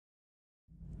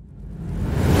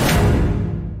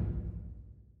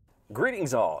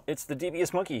Greetings all, it's the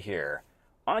Devious Monkey here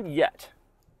on yet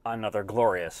another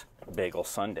glorious Bagel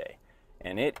Sunday.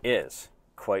 And it is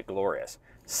quite glorious.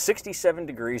 67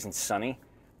 degrees and sunny.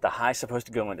 The high's supposed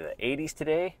to go into the 80s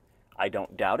today. I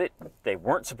don't doubt it. They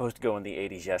weren't supposed to go in the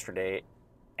 80s yesterday,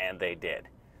 and they did.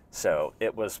 So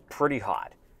it was pretty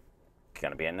hot.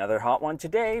 Gonna be another hot one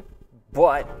today,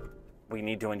 but we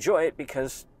need to enjoy it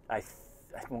because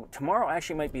tomorrow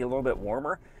actually might be a little bit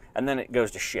warmer, and then it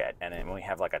goes to shit, and then we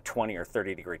have like a 20 or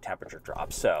 30 degree temperature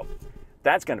drop. So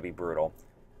that's going to be brutal.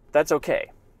 That's okay.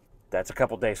 That's a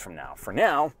couple days from now. For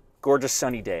now, gorgeous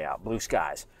sunny day out, blue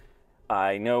skies.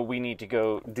 I know we need to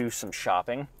go do some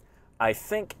shopping. I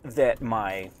think that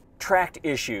my tract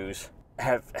issues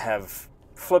have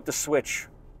flipped a switch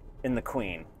in the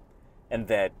queen, and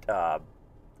that,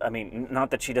 I mean,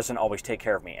 not that she doesn't always take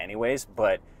care of me anyways,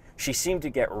 but she seemed to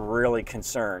get really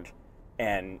concerned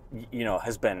and, you know,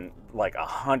 has been like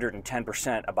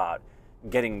 110% about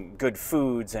getting good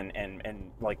foods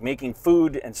and like making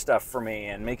food and stuff for me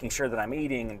and making sure that I'm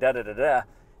eating and da-da-da-da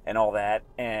and all that.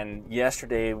 And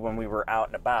yesterday when we were out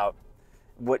and about,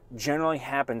 what generally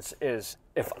happens is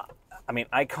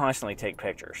I constantly take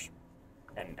pictures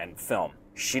and film.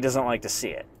 She doesn't like to see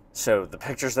it. So the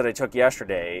pictures that I took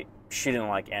yesterday, she didn't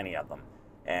like any of them.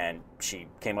 And she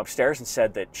came upstairs and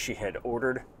said that she had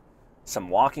ordered some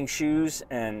walking shoes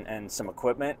and some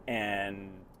equipment and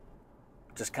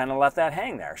just kind of left that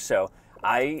hang there. So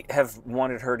I have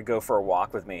wanted her to go for a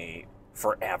walk with me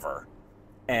forever.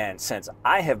 And since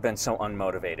I have been so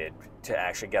unmotivated to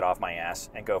actually get off my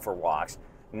ass and go for walks,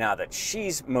 now that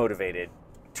she's motivated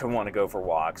to want to go for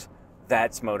walks,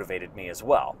 that's motivated me as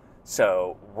well.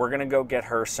 So we're gonna go get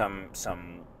her some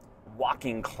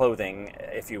walking clothing,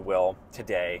 if you will,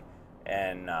 today,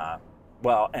 and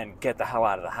and get the hell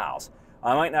out of the house.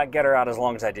 I might not get her out as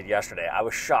long as I did yesterday. I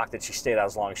was shocked that she stayed out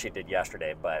as long as she did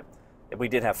yesterday, but we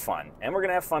did have fun, and we're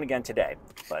gonna have fun again today.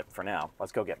 But for now,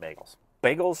 let's go get bagels.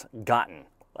 Bagels gotten.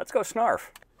 Let's go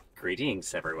snarf.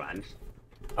 Greetings, everyone.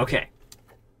 Okay.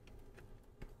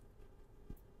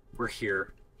 We're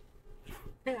here.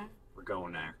 We're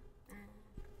going there.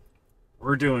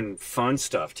 We're doing fun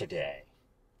stuff today.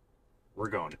 We're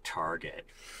going to Target.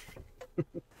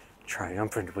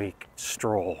 Triumphant week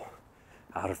stroll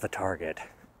out of the Target,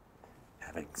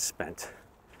 having spent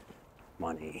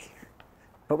money.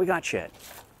 But we got shit.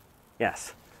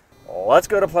 Yes. Let's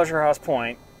go to Pleasure House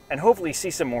Point and hopefully see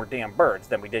some more damn birds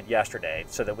than we did yesterday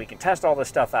so that we can test all this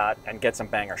stuff out and get some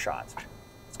banger shots.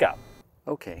 Let's go.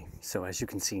 Okay, so as you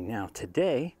can see now,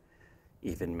 today,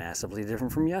 even massively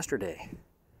different from yesterday.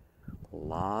 A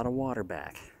lot of water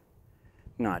back.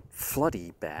 Not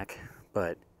floody back,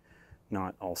 but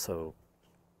not also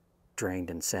drained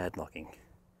and sad looking.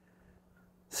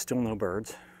 Still no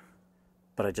birds,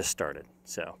 but I just started,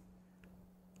 so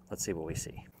let's see what we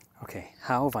see. Okay,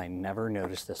 how have I never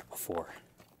noticed this before?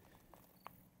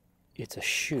 It's a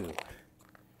shoe.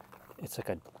 It's like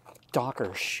a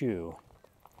Docker shoe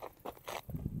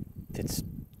that's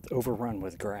overrun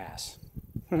with grass.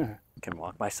 Can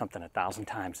walk by something 1,000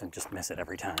 times and just miss it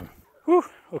every time. Whew,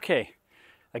 okay.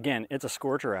 Again, it's a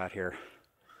scorcher out here,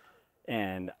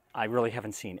 and I really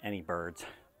haven't seen any birds.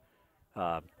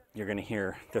 You're gonna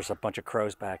hear there's a bunch of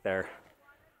crows back there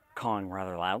cawing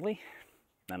rather loudly.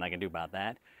 Nothing I can do about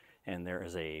that. And there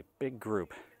is a big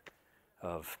group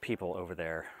of people over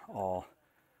there all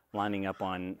lining up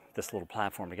on this little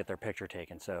platform to get their picture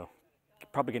taken. So you're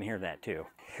probably gonna hear that too.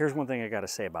 Here's one thing I gotta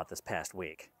say about this past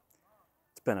week.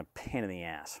 It's been a pain in the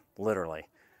ass, literally.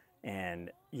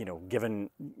 And, you know, given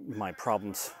my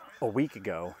problems a week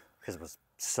ago, because it was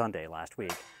Sunday last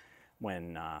week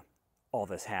when all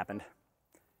this happened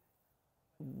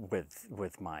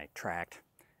with my tract,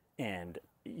 and,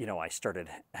 you know, I started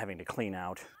having to clean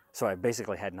out. So I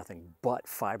basically had nothing but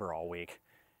fiber all week.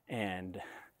 And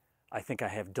I think I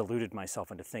have deluded myself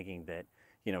into thinking that,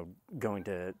 you know, going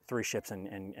to Three Ships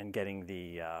and getting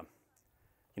the,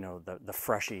 you know, the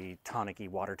freshy, tonic-y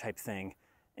water type thing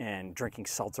and drinking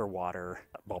seltzer water,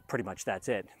 well, pretty much that's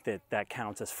it. That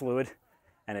counts as fluid,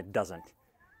 and it doesn't.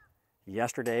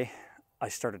 Yesterday, I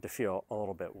started to feel a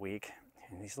little bit weak,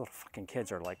 and these little fucking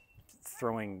kids are like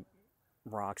throwing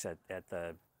rocks at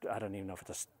the, I don't even know if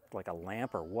it's like a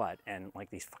lamp or what, and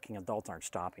like these fucking adults aren't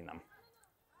stopping them.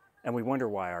 And we wonder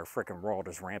why our frickin' world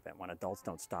is rampant when adults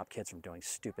don't stop kids from doing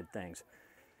stupid things.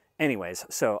 Anyways,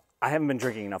 so I haven't been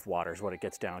drinking enough water is what it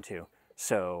gets down to.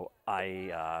 So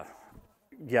I,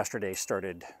 yesterday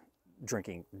started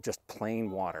drinking just plain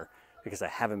water because I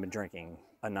haven't been drinking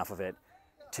enough of it.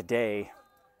 Today,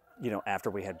 you know,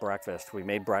 after we had breakfast, we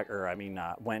made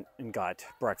went and got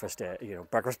breakfast at, you know,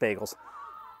 breakfast bagels,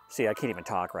 See, I can't even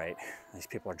talk right. These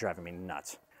people are driving me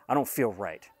nuts. I don't feel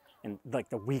right. And like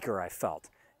the weaker I felt.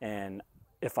 And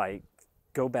if I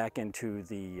go back into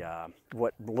the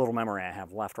what little memory I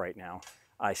have left right now,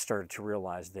 I started to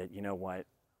realize that, you know what,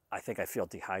 I think I feel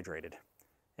dehydrated.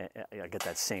 I get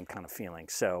that same kind of feeling.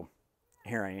 So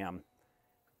here I am,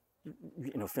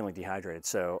 you know, feeling dehydrated.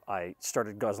 So I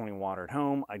started guzzling water at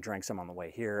home. I drank some on the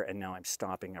way here, and now I'm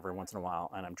stopping every once in a while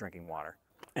and I'm drinking water.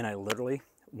 And I literally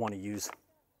want to use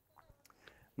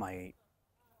my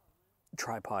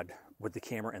tripod with the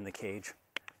camera in the cage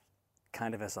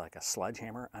kind of as like a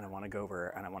sledgehammer, and I want to go over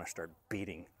and I want to start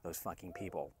beating those fucking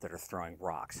people that are throwing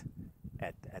rocks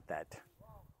at that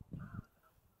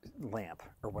lamp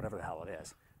or whatever the hell it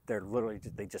is. They're literally,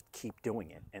 they just keep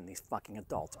doing it, and these fucking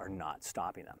adults are not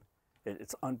stopping them.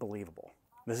 It's unbelievable.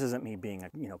 This isn't me being a,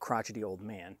 you know, crotchety old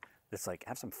man. It's like,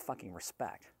 have some fucking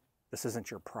respect. This isn't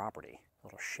your property,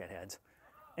 little shitheads.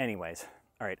 Anyways,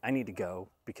 all right, I need to go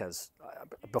because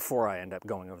before I end up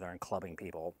going over there and clubbing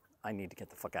people, I need to get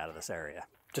the fuck out of this area.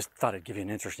 Just thought I'd give you an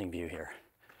interesting view here.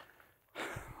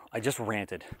 I just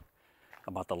ranted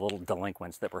about the little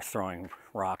delinquents that were throwing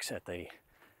rocks at the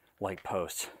light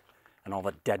posts and all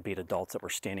the deadbeat adults that were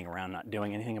standing around not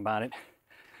doing anything about it.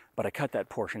 But I cut that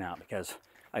portion out because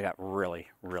I got really,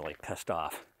 really pissed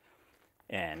off.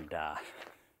 And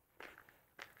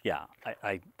yeah,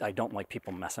 I don't like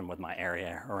people messing with my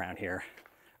area around here,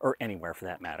 or anywhere for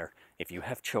that matter. If you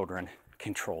have children,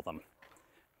 control them.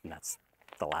 And that's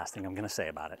the last thing I'm gonna say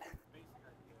about it.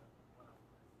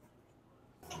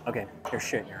 Okay, here's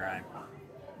shit in your eye.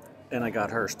 And I got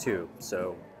hers too,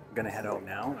 so I'm gonna head out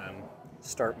now and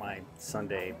start my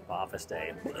Sunday office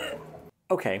day.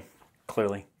 Okay,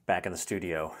 clearly back in the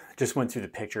studio. Just went through the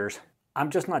pictures. I'm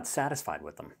just not satisfied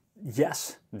with them.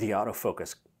 Yes, the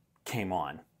autofocus came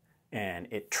on and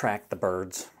it tracked the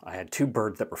birds. I had 2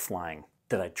 birds that were flying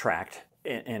that I tracked,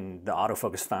 and the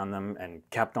autofocus found them and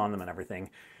kept on them and everything.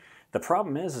 The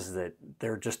problem is that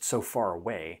they're just so far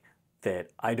away that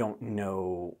I don't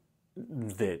know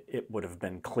that it would have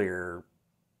been clear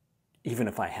even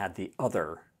if I had the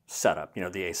other setup, you know,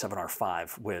 the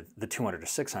A7R5 with the 200 to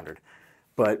 600.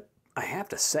 But I have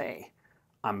to say,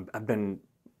 I've been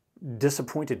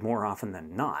disappointed more often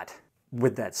than not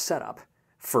with that setup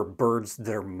for birds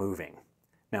that are moving.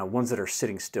 Now, ones that are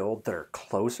sitting still, that are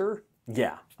closer,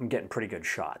 yeah, I'm getting pretty good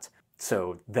shots.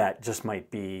 So that just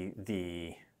might be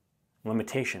the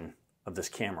limitation of this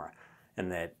camera,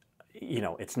 and that, you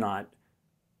know, it's not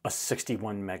a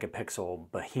 61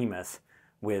 megapixel behemoth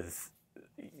with,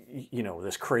 you know,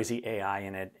 this crazy AI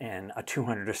in it and a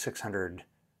 200 to 600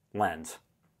 lens.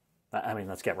 I mean,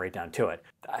 let's get right down to it.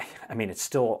 I mean, it's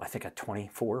still, I think, a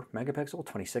 24 megapixel,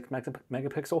 26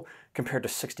 megapixel compared to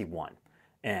 61.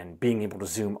 And being able to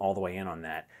zoom all the way in on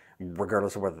that,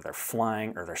 regardless of whether they're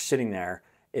flying or they're sitting there,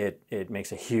 it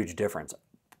makes a huge difference,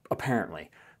 apparently.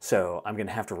 So I'm going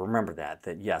to have to remember that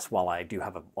yes, while I do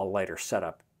have a lighter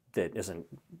setup that isn't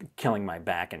killing my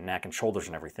back and neck and shoulders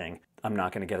and everything, I'm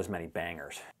not going to get as many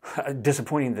bangers.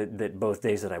 Disappointing that both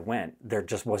days that I went, there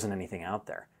just wasn't anything out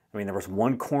there. I mean, there was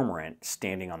one cormorant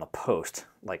standing on the post,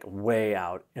 like way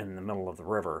out in the middle of the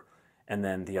river, and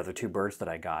then the other 2 birds that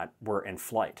I got were in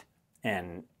flight.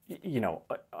 And, you know,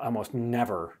 I almost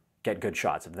never get good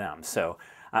shots of them. So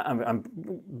I'm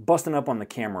busting up on the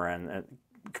camera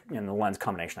and the lens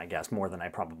combination, I guess, more than I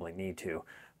probably need to.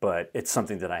 But it's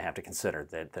something that I have to consider,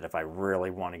 that if I really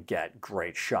want to get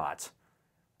great shots,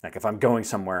 like if I'm going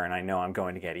somewhere and I know I'm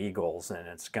going to get eagles and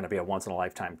it's going to be a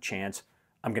once-in-a-lifetime chance,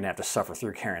 I'm going to have to suffer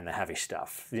through carrying the heavy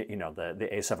stuff, you know, the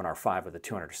A7R5 with the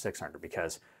 200 to 600,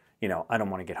 because, you know, I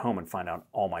don't want to get home and find out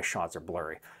all my shots are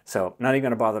blurry. So not even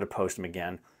going to bother to post them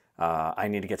again. I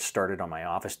need to get started on my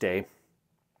office day.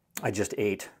 I just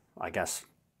ate, I guess,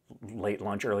 late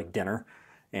lunch, early dinner,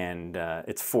 and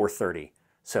it's 4:30.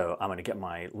 So I'm going to get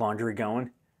my laundry going,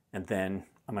 and then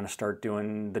I'm going to start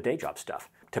doing the day job stuff.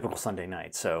 Typical Sunday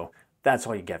night. So that's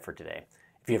all you get for today.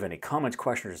 If you have any comments,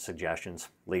 questions, or suggestions,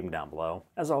 leave them down below.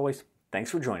 As always,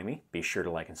 thanks for joining me. Be sure to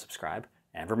like and subscribe.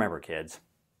 And remember, kids,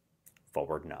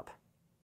 forward and up.